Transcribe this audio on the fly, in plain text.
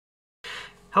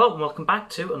Hello and welcome back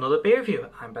to another beer review.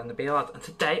 I'm Ben the Beer Lad, and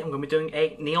today I'm going to be doing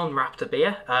a Neon Raptor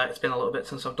beer. It's been a little bit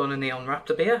since I've done a Neon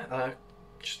Raptor beer.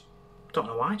 Just don't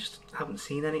know why, just haven't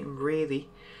seen anything really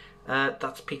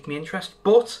that's piqued my interest.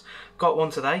 But got one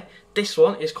today. This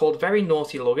one is called Very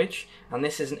Naughty Luggage, and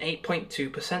this is an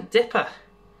 8.2% DIPA.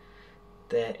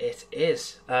 There it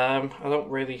is. I don't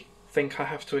really think I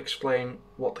have to explain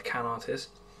what the can art is.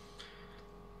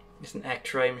 It's an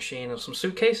X-ray machine of some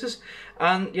suitcases,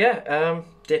 and yeah,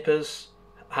 dippers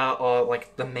are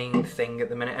like the main thing at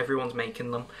the minute. Everyone's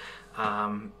making them,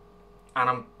 and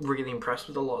I'm really impressed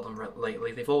with a lot of them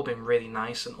lately. They've all been really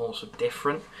nice and also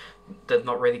different. They've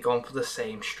not really gone for the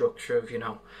same structure of, you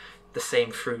know, the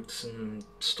same fruits and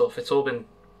stuff. It's all been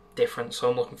different, so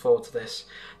I'm looking forward to this.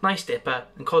 Nice dipper,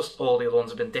 and because all the other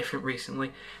ones have been different recently,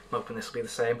 I'm hoping this will be the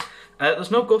same. There's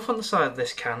no guff on the side of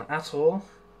this can at all,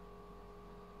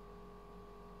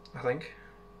 I think.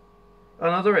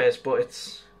 Oh no, there is, but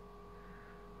it's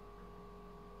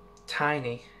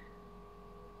tiny.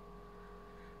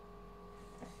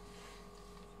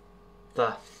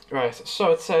 There. Right,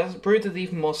 so it says, brewed with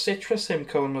even more citrus,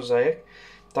 Simcoe and Mosaic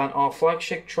than our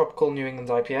flagship tropical New England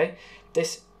IPA.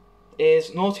 This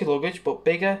is Naughty Luggage, but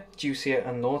bigger, juicier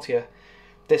and naughtier.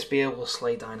 This beer will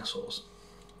slay dinosaurs.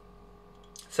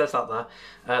 It says that there.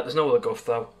 There's no other guff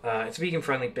though. It's a vegan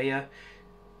friendly beer.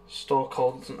 Store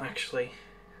cold doesn't actually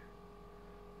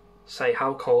say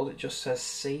how cold, it just says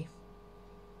C,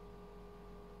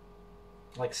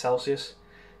 like Celsius.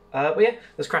 But yeah,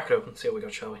 let's crack it open and see what we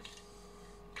got, shall we?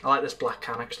 I like this black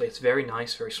can actually, it's very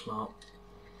nice, very smart.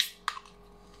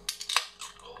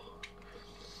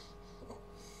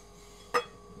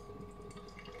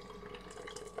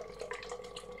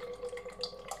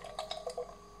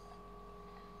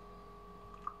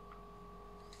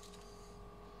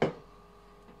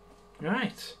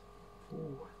 Right.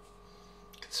 Ooh.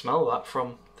 Can smell that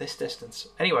from this distance.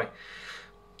 Anyway,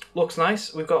 looks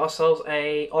nice. We've got ourselves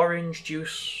a orange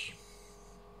juice,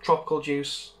 tropical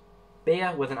juice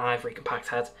beer with an ivory compact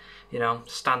head. You know,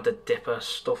 standard dipper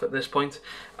stuff at this point.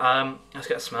 Let's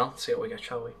get a smell, see what we get,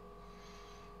 shall we?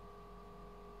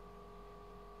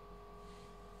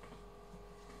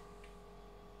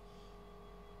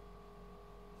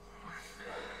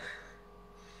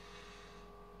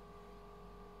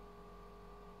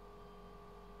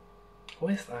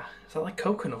 What is that? Is that like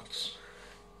coconuts?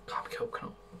 Can't be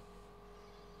coconut.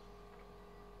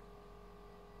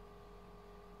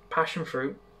 Passion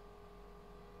fruit.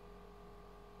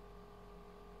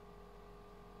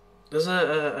 There's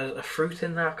a fruit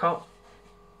in there. I can't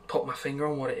put my finger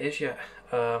on what it is yet.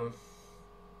 There's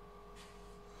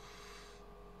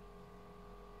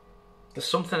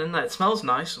something in there. It smells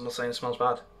nice. I'm not saying it smells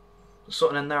bad. There's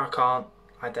something in there I can't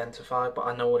identify, but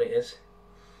I know what it is.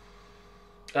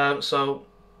 So,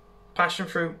 passion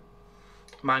fruit,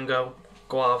 mango,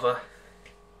 guava,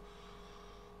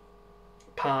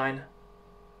 pine.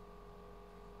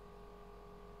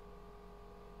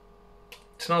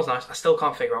 It smells nice. I still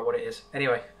can't figure out what it is.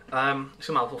 Anyway, let's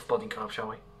go mouthful of body and carb, shall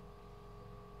we?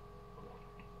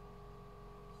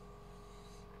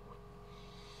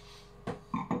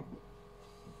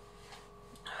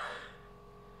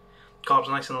 Carbs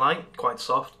nice and light, quite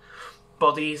soft.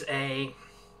 Body's a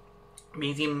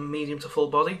medium to full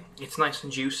body. It's nice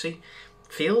and juicy.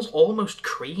 Feels almost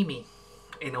creamy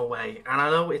in a way. And I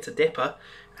know it's a dipper,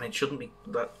 and it shouldn't be.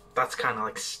 That's kind of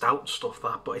like stout stuff,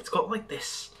 that. But it's got like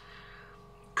this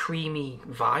creamy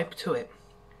vibe to it.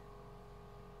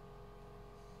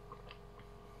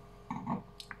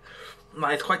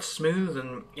 Like, it's quite smooth,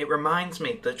 and it reminds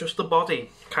me that just the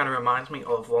body kind of reminds me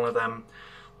of one of them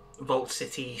Vault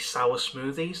City sour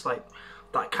smoothies, like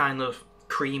that kind of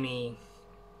creamy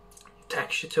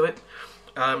texture to it.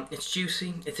 It's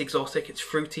juicy, it's exotic, it's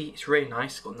fruity, it's really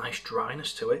nice, it's got a nice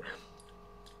dryness to it.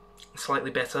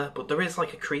 Slightly bitter, but there is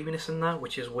like a creaminess in there,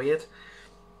 which is weird.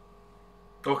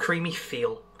 Or creamy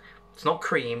feel. It's not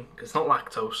cream, it's not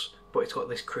lactose, but it's got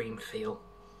this cream feel.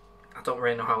 I don't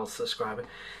really know how else to describe it.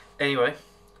 Anyway,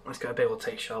 let's get a bit of a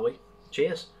taste, shall we?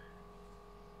 Cheers.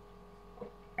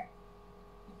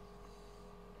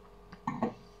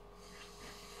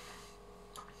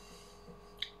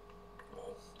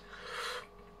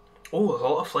 Oh, there's a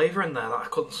lot of flavour in there that I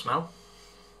couldn't smell.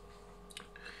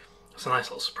 That's a nice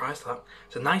little surprise, that.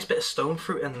 There's a nice bit of stone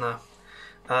fruit in there.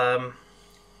 Yeah,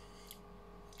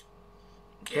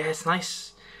 it's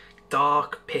nice,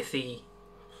 dark, pithy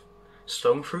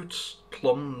stone fruits,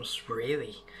 plums,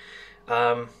 really.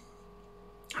 It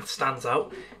stands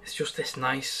out. It's just this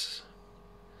nice,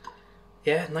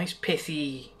 yeah, nice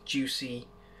pithy, juicy,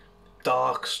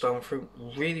 dark stone fruit.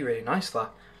 Really, really nice,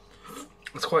 that.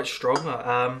 It's quite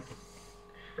strong.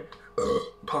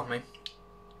 Pardon me.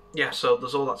 Yeah, so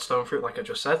there's all that stone fruit, like I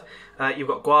just said. You've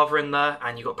got guava in there,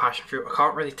 and you've got passion fruit. I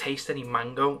can't really taste any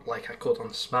mango like I could on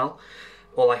the smell,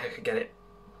 or like I could get it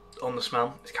on the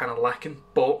smell. It's kind of lacking,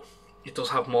 but it does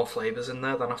have more flavours in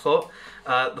there than I thought.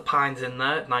 The pine's in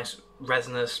there, nice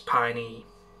resinous, piney,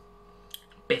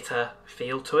 bitter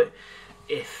feel to it.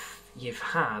 If you've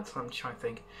had, I'm trying to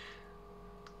think,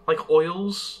 like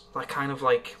oils, that kind of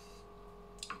like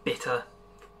bitter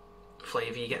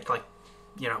flavour, you get like,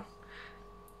 you know,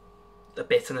 a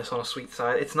bitterness on a sweet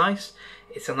side. It's nice.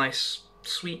 It's a nice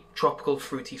sweet tropical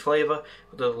fruity flavour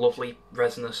with a lovely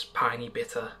resinous piney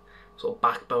bitter sort of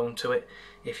backbone to it,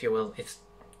 if you will. It's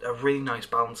a really nice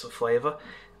balance of flavour.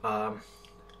 At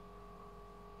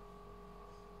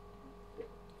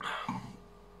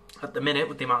the minute,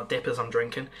 with the amount of dippers I'm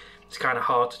drinking, it's kind of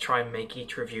hard to try and make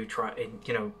each review try and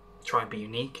be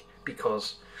unique,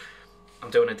 because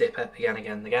I'm doing a dipper again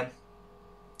and again,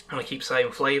 and I keep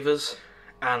saying flavours,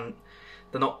 and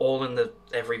they're not all in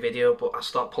every video, but I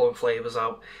start pulling flavours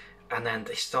out, and then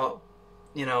they start,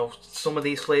 you know, some of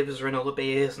these flavours are in other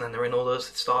beers, and then they're in others.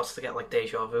 It starts to get like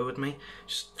deja vu with me,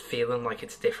 just feeling like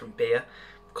it's a different beer,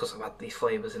 because I've had these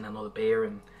flavours in another beer,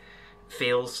 and it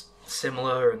feels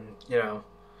similar, and, you know,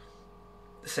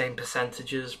 the same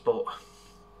percentages, but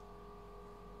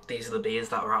these are the beers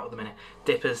that are out at the minute.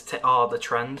 Dippers are the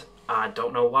trend. I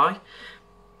don't know why.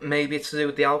 Maybe it's to do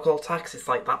with the alcohol tax. It's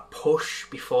like that push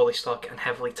before they start getting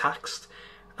heavily taxed.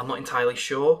 I'm not entirely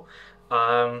sure.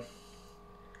 But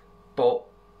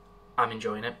I'm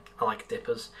enjoying it. I like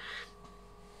dippers.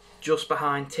 Just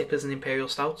behind tippers and imperial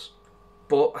stouts.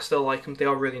 But I still like them. They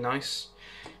are really nice.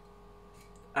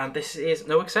 And this is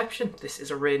no exception. This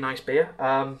is a really nice beer.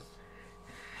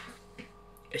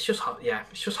 It's just hard. Yeah,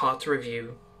 it's just hard to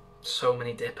review so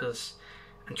many dippers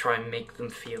and try and make them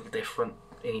feel different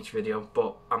in each video,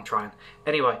 but I'm trying.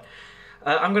 Anyway,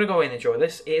 I'm going to go in and enjoy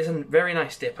this. It is a very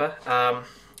nice dipper. I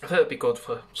thought it'd be good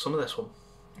for some of this one,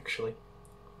 actually.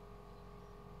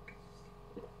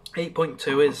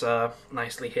 8.2 is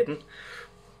nicely hidden.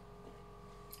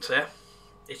 So yeah,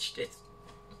 it's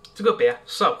a good beer.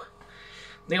 So,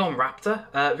 Neon Raptor,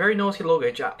 very naughty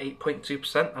luggage at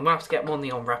 8.2%. I'm going to have to get more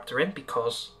Neon Raptor in,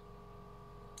 because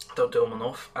I don't do them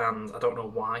enough, and I don't know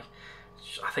why.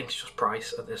 I think it's just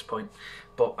price at this point,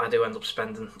 but I do end up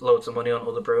spending loads of money on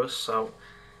other brewers, so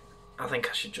I think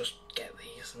I should just get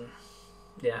these. And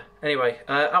yeah, anyway,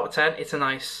 out of 10, it's a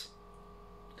nice,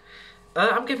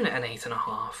 I'm giving it an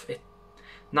 8.5.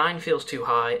 9 feels too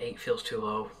high, 8 feels too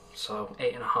low, so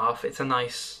 8.5. It's a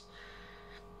nice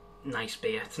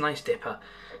beer. It's a nice dipper.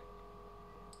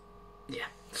 Yeah,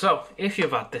 so if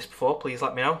you've had this before, please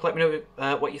let me know. Let me know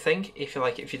what you think, if you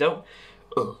like it, if you don't.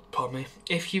 Pardon me.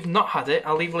 If you've not had it,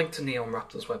 I'll leave a link to Neon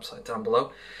Raptor's website down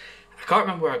below. I can't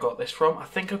remember where I got this from. I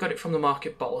think I got it from the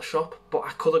Market Bottle Shop, but I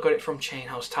could have got it from Chain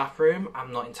House Tap Room.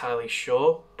 I'm not entirely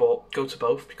sure, but go to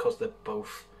both, because they're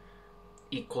both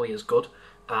equally as good.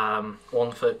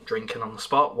 One for drinking on the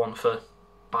spot, one for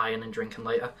buying and drinking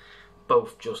later.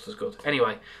 Both just as good.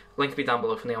 Anyway, link will be down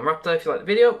below for Neon Raptor. If you like the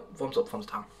video, thumbs up, thumbs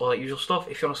down, all that usual stuff.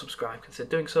 If you want to subscribe, consider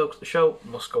doing so, because the show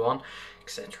must go on,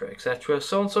 etc, etc,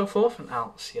 so on and so forth, and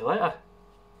I'll see you later.